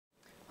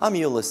I'm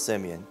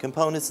Simien.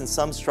 Components in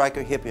some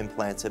Stryker hip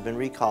implants have been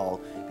recalled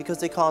because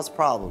they cause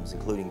problems,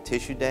 including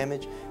tissue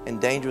damage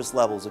and dangerous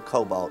levels of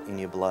cobalt in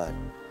your blood.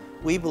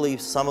 We believe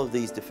some of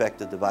these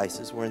defective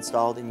devices were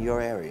installed in your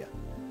area.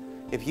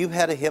 If you've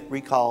had a hip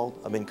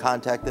recalled or been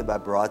contacted by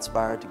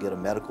Broadspire to get a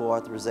medical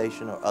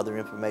authorization or other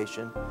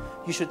information,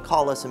 you should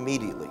call us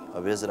immediately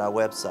or visit our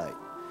website.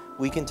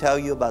 We can tell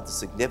you about the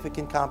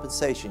significant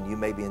compensation you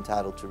may be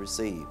entitled to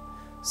receive.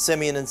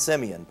 Simien and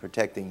Simien,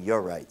 protecting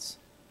your rights.